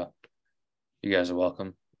 You guys are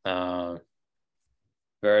welcome.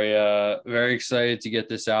 Very excited to get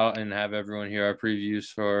this out and have everyone hear our previews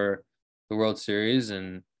for the World Series.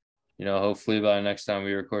 And, hopefully by the next time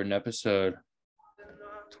we record an episode,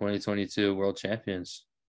 2022 World Champions.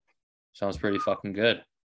 Sounds pretty fucking good.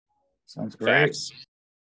 Sounds great. Facts.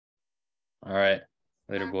 All right.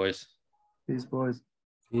 Later, boys. Peace, boys.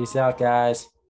 peace out, guys.